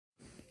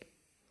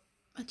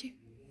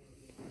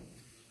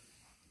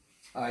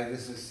Hi,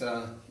 this is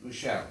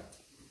Michelle.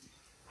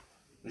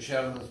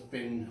 Michelle has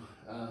been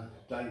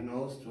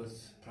diagnosed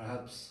with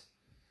perhaps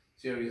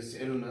serious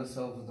illness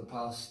over the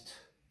past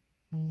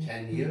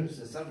 10 years,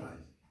 is that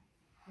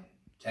right?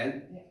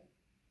 10? Yeah.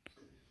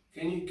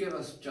 Can you give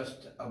us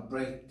just a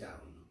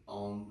breakdown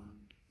on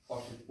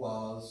what it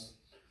was,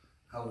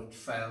 how it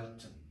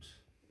felt, and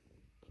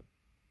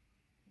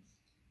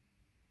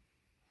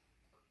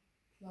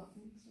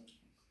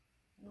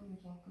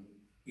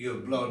your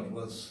blood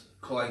was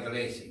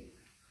coagulating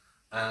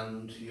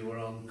and you were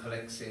on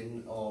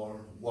Calexin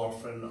or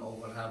warfarin or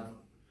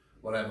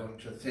whatever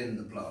to thin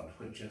the blood,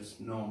 which is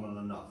normal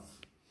enough.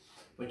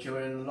 But you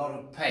were in a lot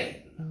of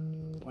pain,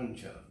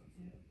 weren't you?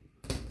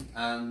 Yeah.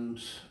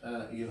 And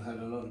you had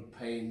a lot of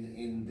pain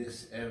in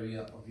this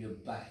area of your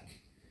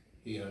back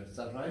here, is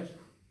that right?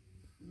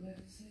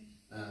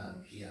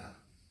 Yeah.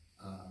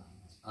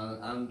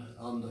 And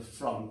on the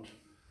front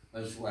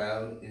as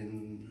well,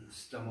 in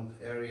stomach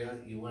area,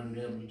 you weren't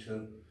able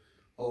to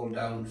hold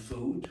down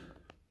food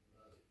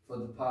for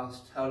the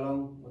past, how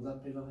long would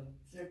that be like?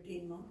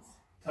 13 months.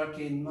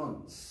 13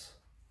 months,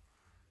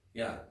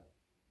 yeah.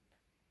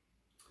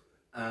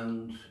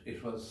 And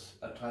it was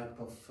a type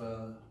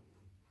of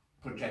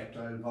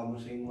projectile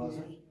vomiting, was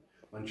it?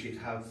 When she'd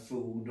have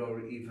food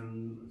or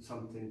even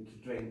something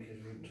to drink,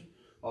 it would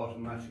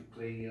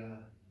automatically...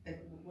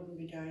 It wouldn't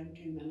be down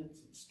 2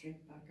 minutes and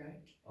straight back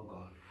out. Oh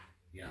God,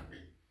 yeah.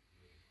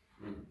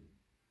 Mm.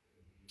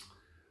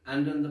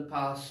 And in the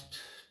past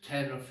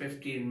 10 or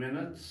 15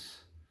 minutes,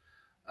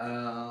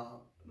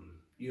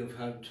 you've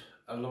had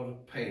a lot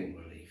of pain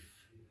relief.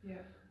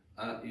 Yeah.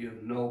 You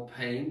have no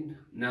pain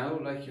now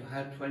like you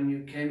had when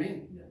you came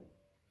in?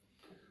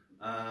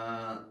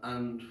 No.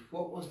 And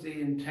what was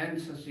the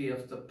intensity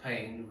of the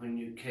pain when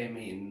you came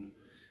in?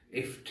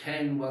 If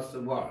 10 was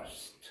the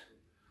worst,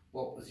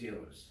 what was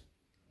yours?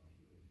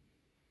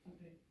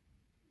 Okay.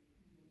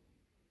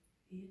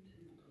 8.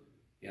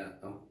 Yeah,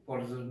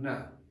 what is it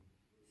now?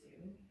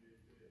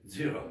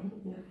 0.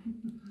 0.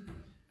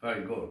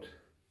 Very good.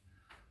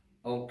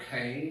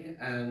 Okay,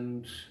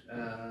 and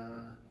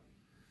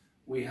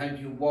we had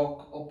you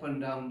walk up and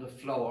down the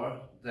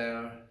floor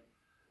there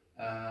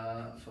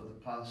for the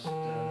past 5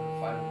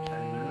 or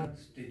 10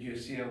 minutes. Did you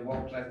see a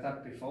walk like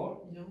that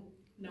before? No,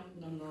 not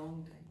in a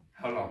long time.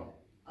 How long?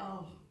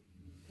 Oh,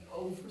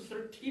 over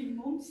 13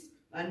 months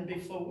and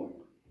before.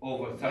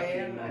 Over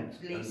 13 months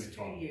at least and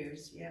before. 2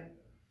 years, yeah.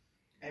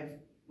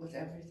 With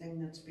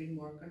everything that's been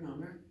working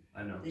on her.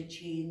 I know. They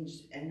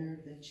changed in her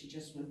that she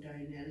just went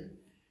downhill.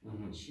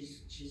 Mm-hmm.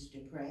 She's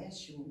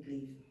depressed, she won't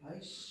leave the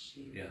house.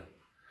 Yeah.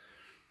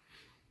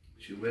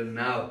 She will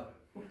now.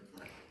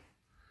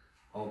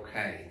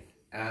 Okay,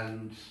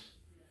 and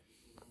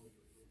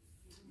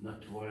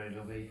not to worry,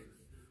 lovey,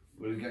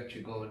 we'll get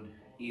you going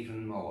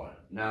even more.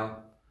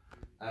 Now,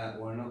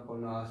 we're not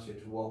going to ask you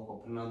to walk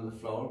up and on the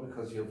floor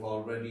because you've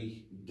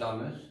already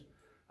done it,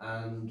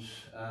 and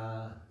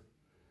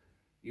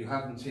you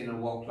haven't seen her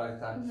walk like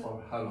that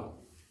for how long?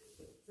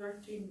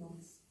 13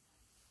 months.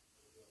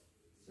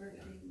 13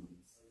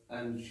 months.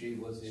 And she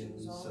was in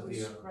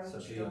severe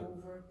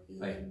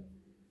pain.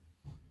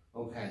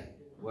 Okay,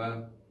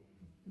 well,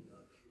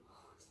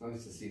 it's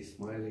nice to see you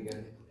smile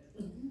again.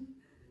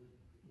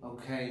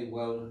 Okay,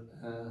 well,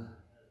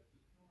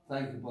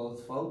 thank you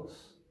both folks.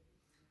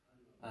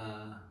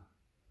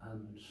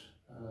 And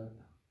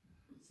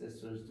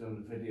sister's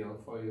doing a video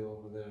for you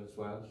over there as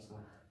well, so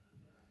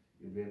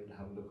you'll be able to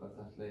have a look at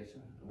that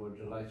later. And we're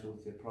delighted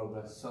with your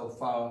progress so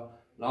far.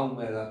 Long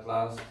may that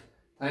last.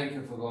 Thank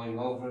you for going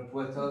over it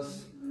with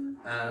us,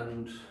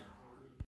 and